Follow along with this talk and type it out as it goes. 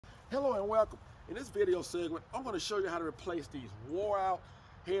Hello and welcome. In this video segment, I'm going to show you how to replace these wore out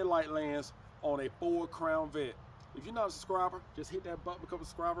headlight lamps on a Ford Crown Vic. If you're not a subscriber, just hit that button, become a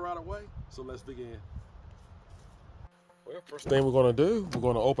subscriber right away. So let's begin. Well, first thing we're going to do, we're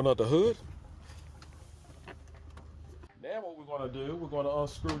going to open up the hood. Now what we're going to do, we're going to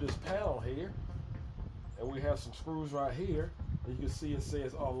unscrew this panel here. And we have some screws right here. And you can see it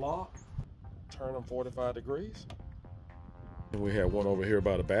says unlock. Turn them 45 degrees. And we have one over here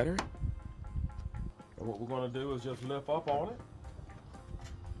by the battery. And what we're going to do is just lift up on it.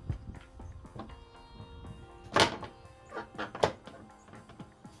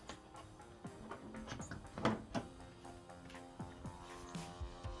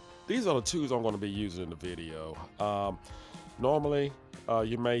 These are the tools I'm going to be using in the video. Normally,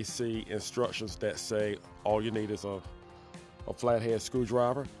 you may see instructions that say all you need is a flathead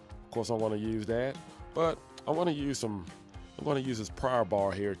screwdriver. Of course, I'm going to use that, but I want to use I'm going to use this pry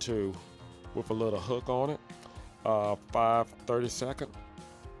bar here too, with a little hook on it. 5 32nd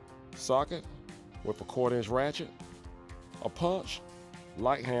socket with a 1/4-inch ratchet, a punch,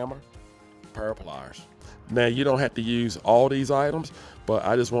 light hammer, pair of pliers. Now you don't have to use all these items, but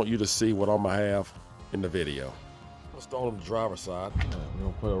I just want you to see what I'm gonna have in the video. Let's start on the driver's side. We're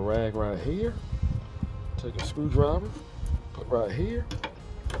gonna put a rag right here. Take a screwdriver, put right here.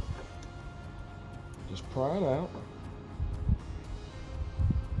 Just pry it out.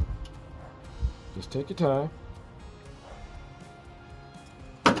 Just take your time.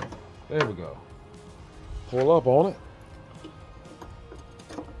 There we go. Pull up on it.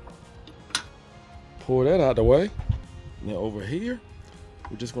 Pull that out the way. Now over here,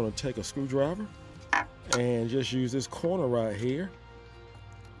 we're just going to take a screwdriver and just use this corner right here.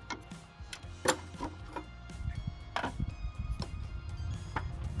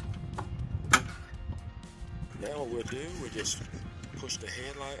 Now what we'll do, we'll just push the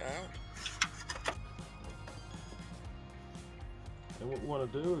headlight out. And what we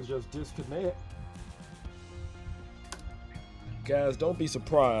want to do is just disconnect. Guys, don't be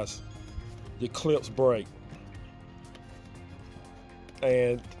surprised your clips break.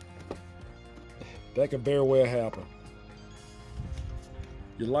 And that can very well happen.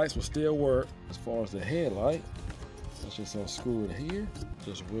 Your lights will still work as far as the headlight. Let's just unscrew it here.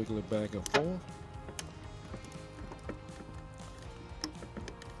 Just wiggle it back and forth.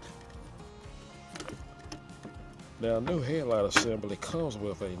 Now, a new headlight assembly comes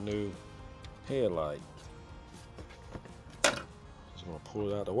with a new headlight. Just gonna pull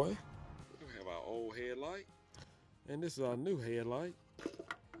it out of the way. We have our old headlight, and this is our new headlight.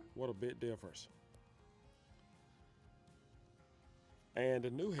 What a big difference. And the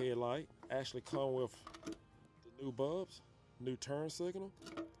new headlight actually comes with the new bulbs, new turn signal,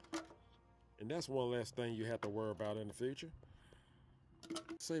 and that's one less thing you have to worry about in the future.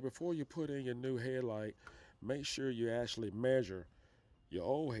 Say before you put in your new headlight, make sure you actually measure your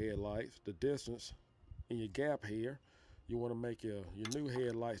old headlights, the distance in your gap here. You want to make your new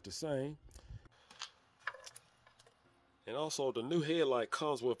headlights the same. And also the new headlight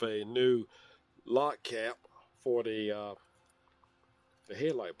comes with a new lock cap for the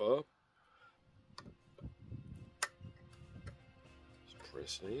headlight bulb. Just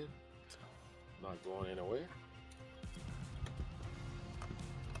press it in, not going anywhere.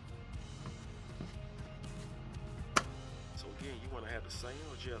 So again, you want to have the same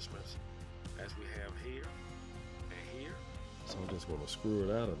adjustments as we have here and here. So I'm just going to screw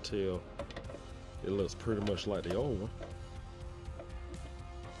it out until it looks pretty much like the old one.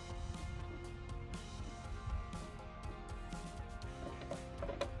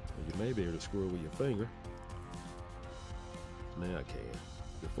 And you may be able to screw it with your finger. Now I can.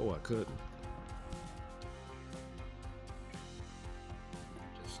 Before I couldn't.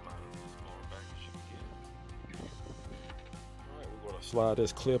 Slide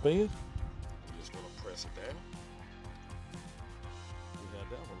this clip in. We're just going to press it down. We got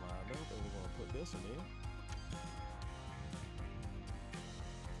that one lined up, and we're going to put this one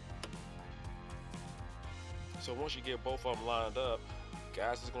in. So once you get both of them lined up,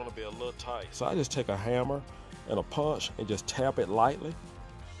 guys, it's going to be a little tight. So I just take a hammer and a punch and just tap it lightly.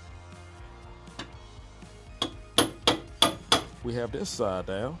 We have this side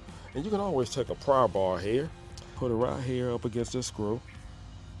down, and you can always take a pry bar here. Put it right here up against this screw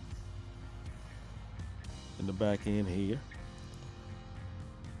in the back end here.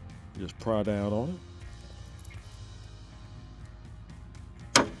 Just pry down on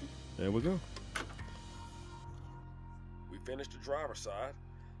it. There we go. We finished the driver's side.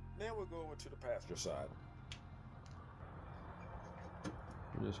 Now we'll go over to the passenger side.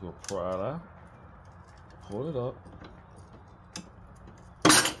 We're just going to pry it out, pull it up.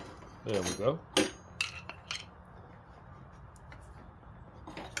 There we go.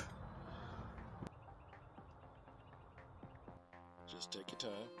 Just take your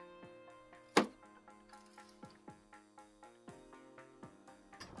time.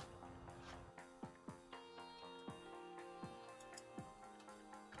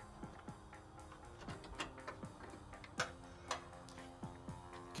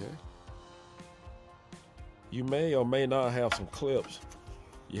 Okay. You may or may not have some clips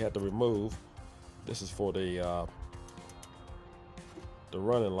you have to remove. This is for the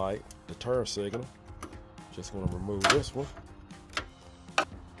running light, the turn signal. Just going to remove this one. So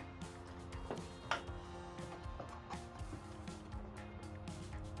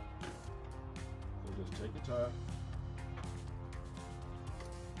just take your time.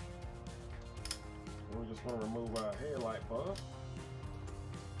 We're just going to remove our headlight bulb.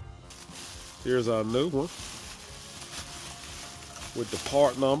 Here's our new one with the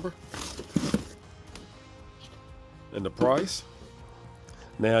part number and the price.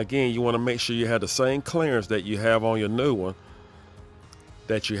 Now again, you want to make sure you have the same clearance that you have on your new one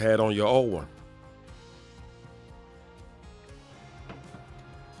that you had on your old one.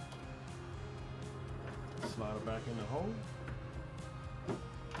 Slide it back in the hole.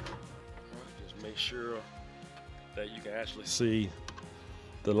 Just make sure that you can actually see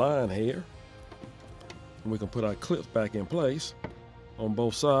the line here. And we can put our clips back in place on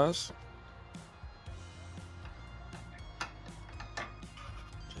both sides.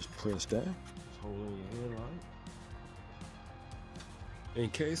 Just press down. Just hold on your headlight. In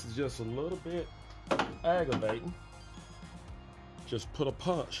case it's just a little bit aggravating, just put a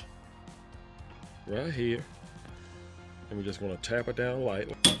punch right here. And we're just going to tap it down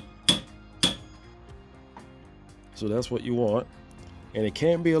lightly. So that's what you want. And it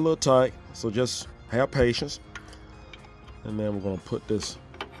can be a little tight, so just have patience. And then we're going to put this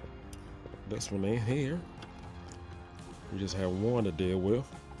one in here. We just have one to deal with.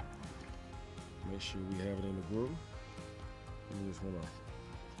 Make sure we have it in the groove. And we just want to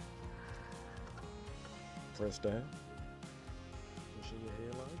press down. Push in your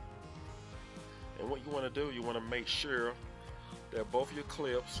headlight. And what you want to do, you want to make sure that both your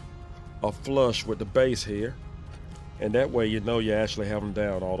clips are flush with the base here. And that way you know you actually have them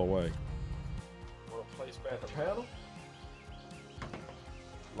down all the way. We'll place back the panel.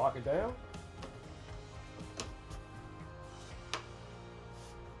 Lock it down.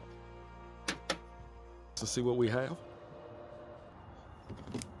 To see what we have.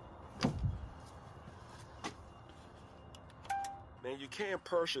 Now you can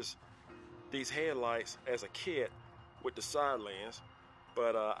purchase these headlights as a kit with the side lens,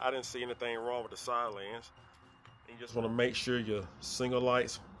 but I didn't see anything wrong with the side lens. You just want to make sure your single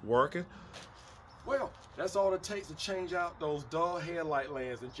lights working. Well, that's all it takes to change out those dull headlight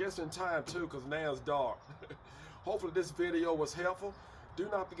lamps, and just in time too, because now it's dark. Hopefully this video was helpful. Do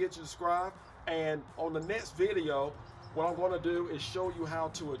not forget to subscribe, and on the next video what I'm going to do is show you how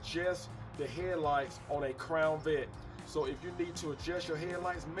to adjust the headlights on a Crown Vic. So if you need to adjust your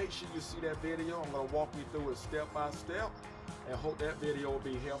headlights, make sure you see that video. I'm going to walk you through it step by step, and hope that video will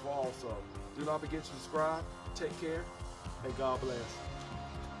be helpful also. Do not forget to subscribe. Take care, and God bless.